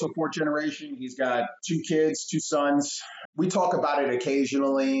is also fourth generation. He's got 2 kids, 2 sons. We talk about it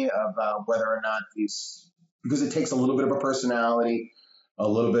occasionally about whether or not because it takes a little bit of a personality, you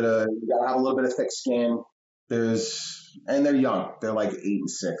got to have a little bit of thick skin. And they're young. They're like 8 and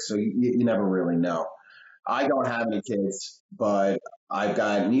 6. So you never really know. I don't have any kids, but I've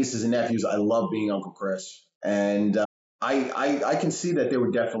got nieces and nephews. I love being Uncle Chris. And I can see that there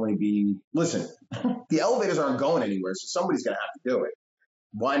would definitely be, listen, the elevators aren't going anywhere, so somebody's going to have to do it.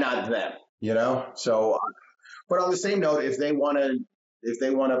 Why not them? You know? So, but on the same note, if they want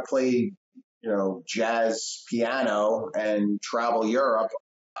to play, jazz piano and travel Europe,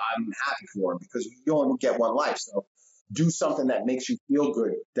 I'm happy for them, because you only get one life. So do something that makes you feel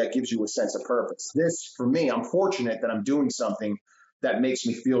good, that gives you a sense of purpose. This, for me, I'm fortunate that I'm doing something that makes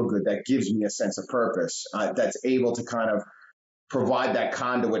me feel good, that gives me a sense of purpose, that's able to kind of provide that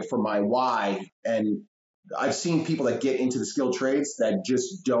conduit for my why. And I've seen people that get into the skilled trades that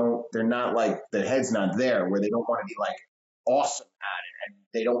just they're not like, the head's not there, where they don't want to be like awesome at it. And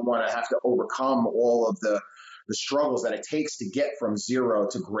they don't want to have to overcome all of the struggles that it takes to get from zero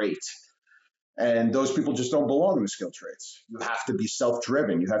to great. And those people just don't belong in the skilled trades. You have to be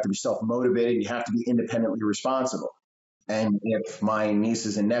self-driven. You have to be self-motivated. You have to be independently responsible. And if my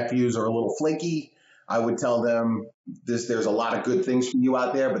nieces and nephews are a little flaky, I would tell them there's a lot of good things for you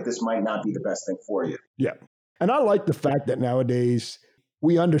out there, but this might not be the best thing for you. Yeah. And I like the fact that nowadays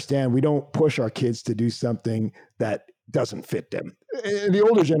we understand we don't push our kids to do something that doesn't fit them. The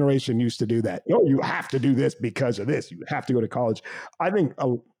older generation used to do that. Oh, you have to do this because of this. You have to go to college. I think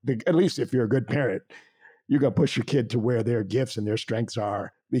at least if you're a good parent, you're going to push your kid to where their gifts and their strengths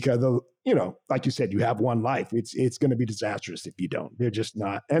are, because, like you said, you have one life. It's going to be disastrous if you don't. They're just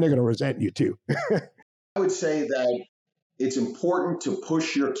not, and they're going to resent you too. I would say that it's important to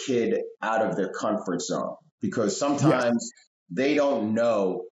push your kid out of their comfort zone, because sometimes they don't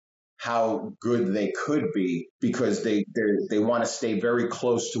know how good they could be, because they want to stay very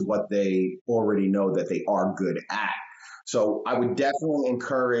close to what they already know that they are good at. So I would definitely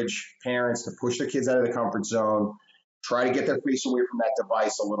encourage parents to push their kids out of the comfort zone, try to get their face away from that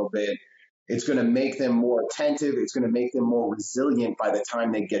device a little bit. It's going to make them more attentive. It's going to make them more resilient by the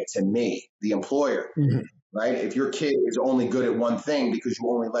time they get to me, the employer, right? If your kid is only good at one thing because you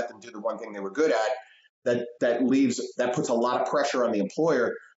only let them do the one thing they were good at, that puts a lot of pressure on the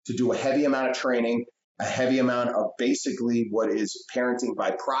employer to do a heavy amount of training, a heavy amount of basically what is parenting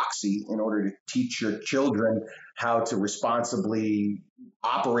by proxy, in order to teach your children how to responsibly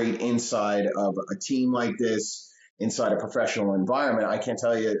operate inside of a team like this, inside a professional environment. I can't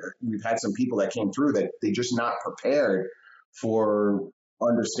tell you, we've had some people that came through that they're just not prepared for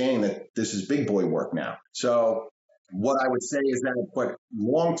understanding that this is big boy work now. So what I would say is that, but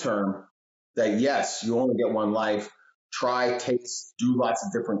long term, that yes, you only get one life. Try, taste, do lots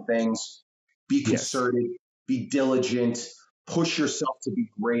of different things. Be concerted, be diligent, push yourself to be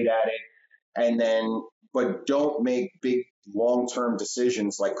great at it. But don't make big long-term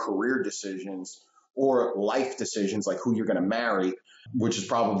decisions like career decisions or life decisions like who you're going to marry, which is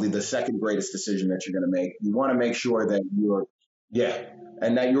probably the second greatest decision that you're going to make. You want to make sure that you're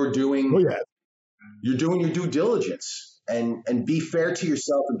doing your due diligence. And be fair to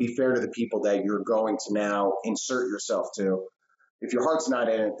yourself and be fair to the people that you're going to now insert yourself to. If your heart's not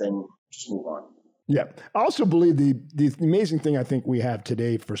in it, then just move on. Yeah. I also believe the amazing thing I think we have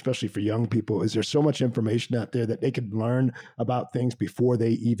today, especially for young people, is there's so much information out there that they can learn about things before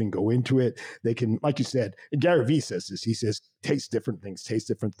they even go into it. They can, like you said, and Gary Vee says this. He says, taste different things,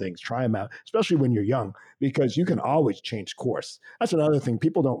 try them out, especially when you're young, because you can always change course. That's another thing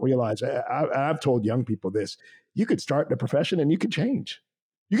people don't realize. I've told young people this. You could start in a profession and you can change.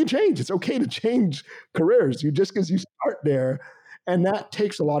 You can change. It's okay to change careers. Just because you start there, and that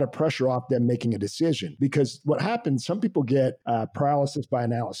takes a lot of pressure off them making a decision, because what happens, some people get paralysis by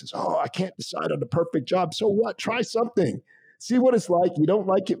analysis. Oh, I can't decide on the perfect job. So what? Try something. See what it's like. You don't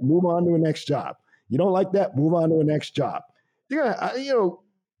like it, move on to a next job. You don't like that, move on to a next job.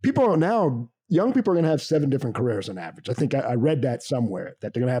 People now, young people are going to have 7 different careers on average. I think I read that somewhere,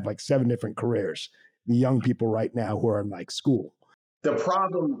 that they're going to have like 7 different careers. The young people right now who are in like school. The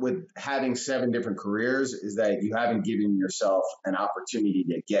problem with having 7 different careers is that you haven't given yourself an opportunity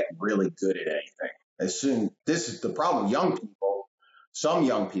to get really good at anything. This is the problem. Young people, some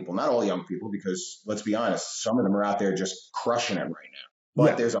young people, not all young people, because let's be honest, some of them are out there just crushing it right now.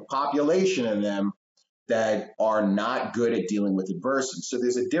 But there's a population of them that are not good at dealing with adversity. So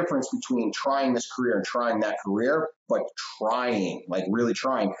there's a difference between trying this career and trying that career, but trying, like really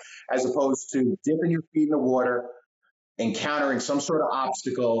trying, as opposed to dipping your feet in the water, encountering some sort of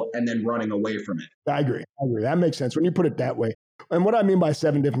obstacle, and then running away from it. I agree. That makes sense when you put it that way. And what I mean by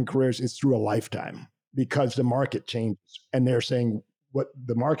 7 different careers is through a lifetime, because the market changes. And they're saying what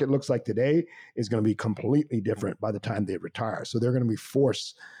the market looks like today is going to be completely different by the time they retire. So they're going to be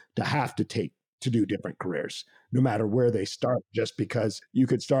forced to have to do different careers, no matter where they start, just because you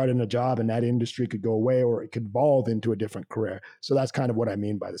could start in a job and that industry could go away, or it could evolve into a different career. So that's kind of what I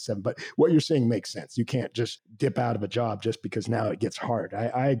mean by the 7. But what you're saying makes sense. You can't just dip out of a job just because now it gets hard.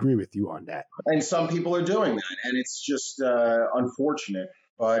 I agree with you on that. And some people are doing that, and it's just unfortunate.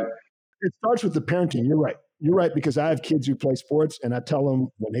 But it starts with the parenting. You're right. You're right, because I have kids who play sports, and I tell them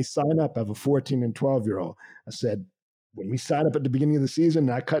when they sign up, I have a 14 and 12-year-old. I said, when we sign up at the beginning of the season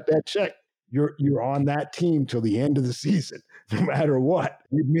and I cut that check, you're on that team till the end of the season, no matter what.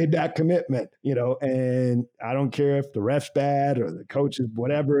 You've made that commitment, and I don't care if the ref's bad or the coach is,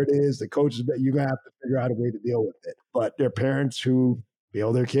 whatever it is, the coach is bad, you're going to have to figure out a way to deal with it. But there are parents who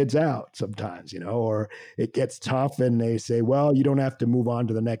bail their kids out sometimes, or it gets tough and they say, well, you don't have to move on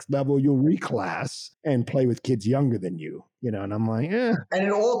to the next level. You'll reclass and play with kids younger than you, and I'm like, yeah. And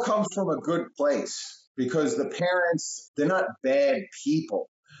it all comes from a good place, because the parents, they're not bad people.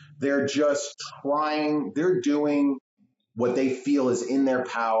 They're just they're doing what they feel is in their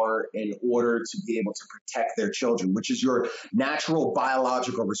power in order to be able to protect their children, which is your natural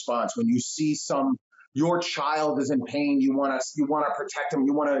biological response. When you see your child is in pain, you want to protect them,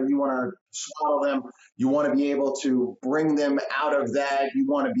 you want to swallow them, you want to be able to bring them out of that, you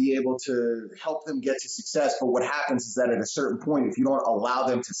want to be able to help them get to success. But what happens is that at a certain point, if you don't allow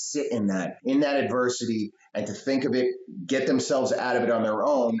them to sit in that adversity and to think of it, get themselves out of it on their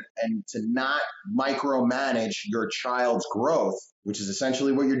own, and to not micromanage your child's growth, which is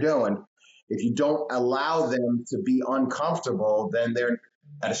essentially what you're doing, if you don't allow them to be uncomfortable, then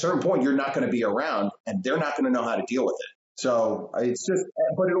at a certain point, you're not going to be around, and they're not going to know how to deal with it. So it's just,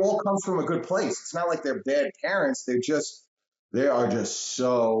 but it all comes from a good place. It's not like they're bad parents. They are just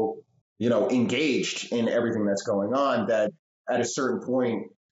so, engaged in everything that's going on that at a certain point,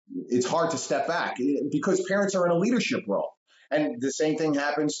 it's hard to step back, because parents are in a leadership role. And the same thing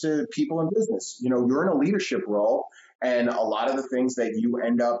happens to people in business. You're in a leadership role, and a lot of the things that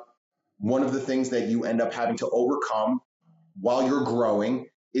one of the things that you end up having to overcome while you're growing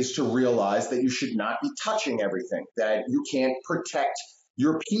is to realize that you should not be touching everything, that you can't protect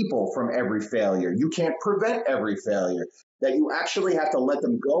your people from every failure. You can't prevent every failure, that you actually have to let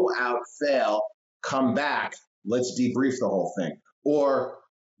them go out, fail, come back. Let's debrief the whole thing. Or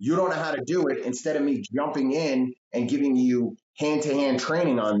you don't know how to do it. Instead of me jumping in and giving you hand-to-hand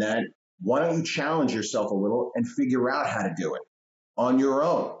training on that, why don't you challenge yourself a little and figure out how to do it on your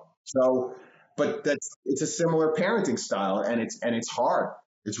own? So, but it's a similar parenting style, and it's hard.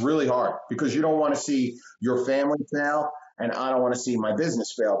 It's really hard, because you don't want to see your family fail, and I don't want to see my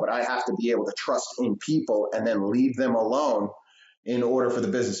business fail, but I have to be able to trust in people and then leave them alone in order for the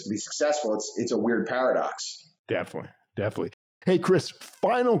business to be successful. It's a weird paradox. Definitely. Hey, Chris,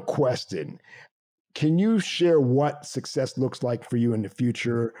 final question. Can you share what success looks like for you in the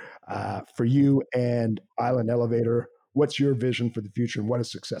future, for you and Island Elevator? What's your vision for the future, and what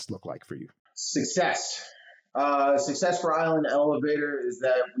does success look like for you? Success for Island Elevator is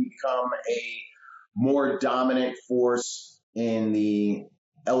that we become a more dominant force in the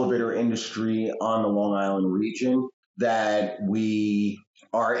elevator industry on the Long Island region, that we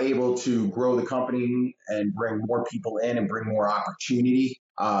are able to grow the company and bring more people in and bring more opportunity.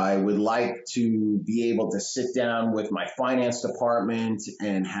 I would like to be able to sit down with my finance department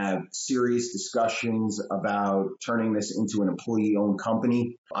and have serious discussions about turning this into an employee-owned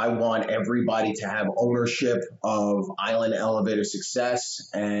company. I want everybody to have ownership of Island Elevator success,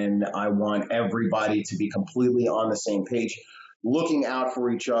 and I want everybody to be completely on the same page, looking out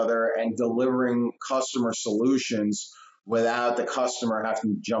for each other and delivering customer solutions without the customer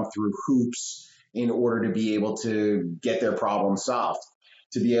having to jump through hoops in order to be able to get their problem solved,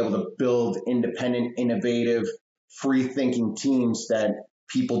 to be able to build independent, innovative, free-thinking teams that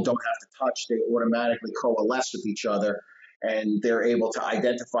people don't have to touch. They automatically coalesce with each other, and they're able to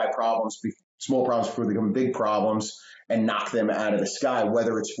identify problems, small problems before they become big problems, and knock them out of the sky,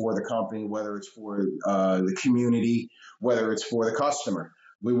 whether it's for the company, whether it's for the community, whether it's for the customer.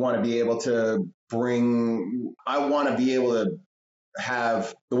 We want to be able to I want to be able to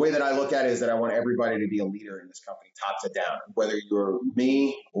have, the way that I look at it is that I want everybody to be a leader in this company, top to down, whether you're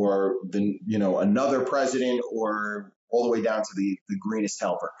me or another president or all the way down to the greenest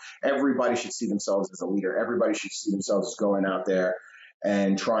helper. Everybody should see themselves as a leader. Everybody should see themselves as going out there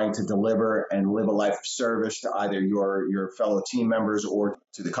and trying to deliver and live a life of service to either your fellow team members or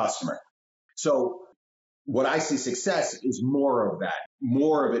to the customer. So what I see success is more of that,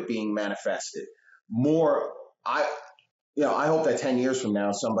 more of it being manifested, I hope that 10 years from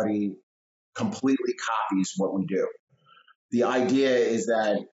now, somebody completely copies what we do. The idea is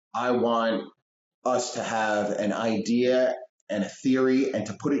that I want us to have an idea and a theory and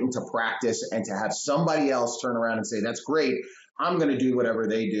to put it into practice and to have somebody else turn around and say, that's great, I'm going to do whatever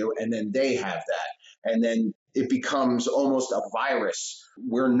they do. And then they have that. And then it becomes almost a virus.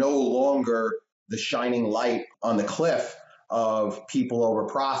 We're no longer the shining light on the cliff of people over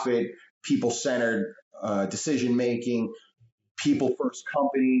profit, people-centered decision-making, people-first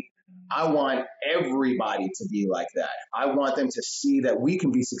company. I want everybody to be like that. I want them to see that we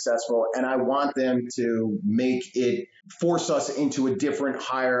can be successful, and I want them to force us into a different,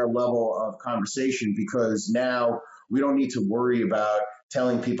 higher level of conversation, because now we don't need to worry about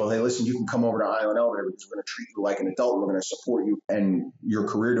telling people, hey, listen, you can come over to Island Elevator because we're going to treat you like an adult, and we're going to support you and your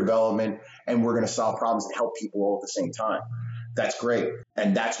career development, and we're going to solve problems and help people all at the same time. That's great.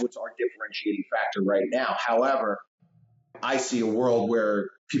 And that's what's our differentiating factor right now. However, I see a world where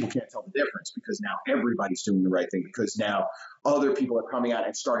people can't tell the difference because now everybody's doing the right thing, because now other people are coming out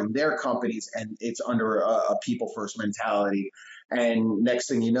and starting their companies, and it's under a people-first mentality. And next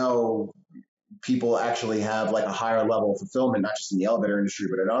thing you know, people actually have like a higher level of fulfillment, not just in the elevator industry,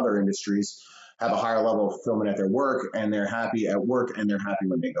 but in other industries, have a higher level of fulfillment at their work, and they're happy at work, and they're happy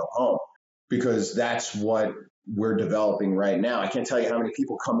when they go home, because that's what we're developing right now. I can't tell you how many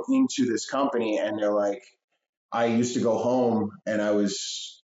people come into this company and they're like, I used to go home and I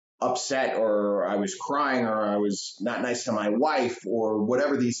was upset, or I was crying, or I was not nice to my wife, or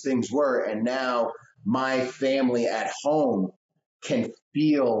whatever these things were. And now my family at home can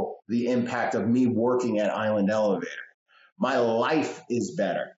feel the impact of me working at Island Elevator. My life is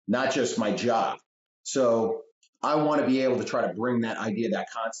better, not just my job. So I want to be able to try to bring that idea, that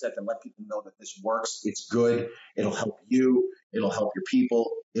concept, and let people know that this works. It's good. It'll help you. It'll help your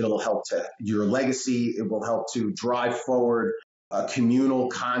people. It'll help to your legacy. It will help to drive forward a communal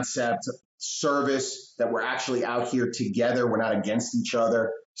concept, service, that we're actually out here together. We're not against each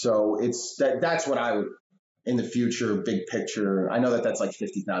other. So that's what I would, in the future, big picture. I know that that's like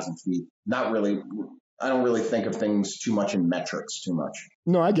 50,000 feet. Not really. I don't really think of things too much in metrics too much.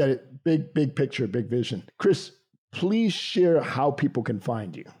 No, I get it. Big picture, big vision. Chris, please share how people can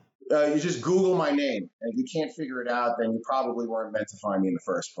find you. You just Google my name. And if you can't figure it out, then you probably weren't meant to find me in the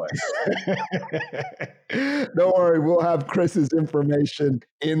first place. Don't worry. We'll have Chris's information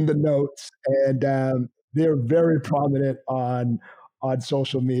in the notes. And they're very prominent on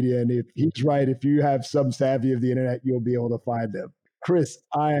social media. And if he's right, if you have some savvy of the internet, you'll be able to find them. Chris,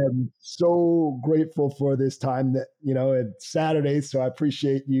 I am so grateful for this time that, it's Saturday. So I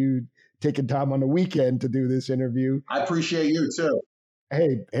appreciate you taking time on the weekend to do this interview. I appreciate you too.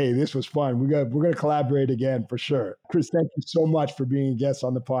 Hey, this was fun. We're going to collaborate again for sure. Chris, thank you so much for being a guest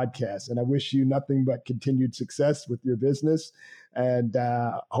on the podcast. And I wish you nothing but continued success with your business. And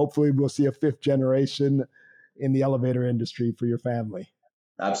hopefully we'll see a fifth generation in the elevator industry for your family.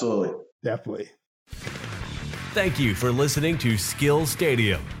 Absolutely. Definitely. Thank you for listening to Skill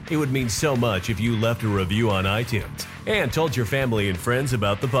Stadium. It would mean so much if you left a review on iTunes and told your family and friends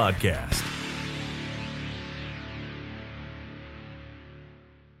about the podcast.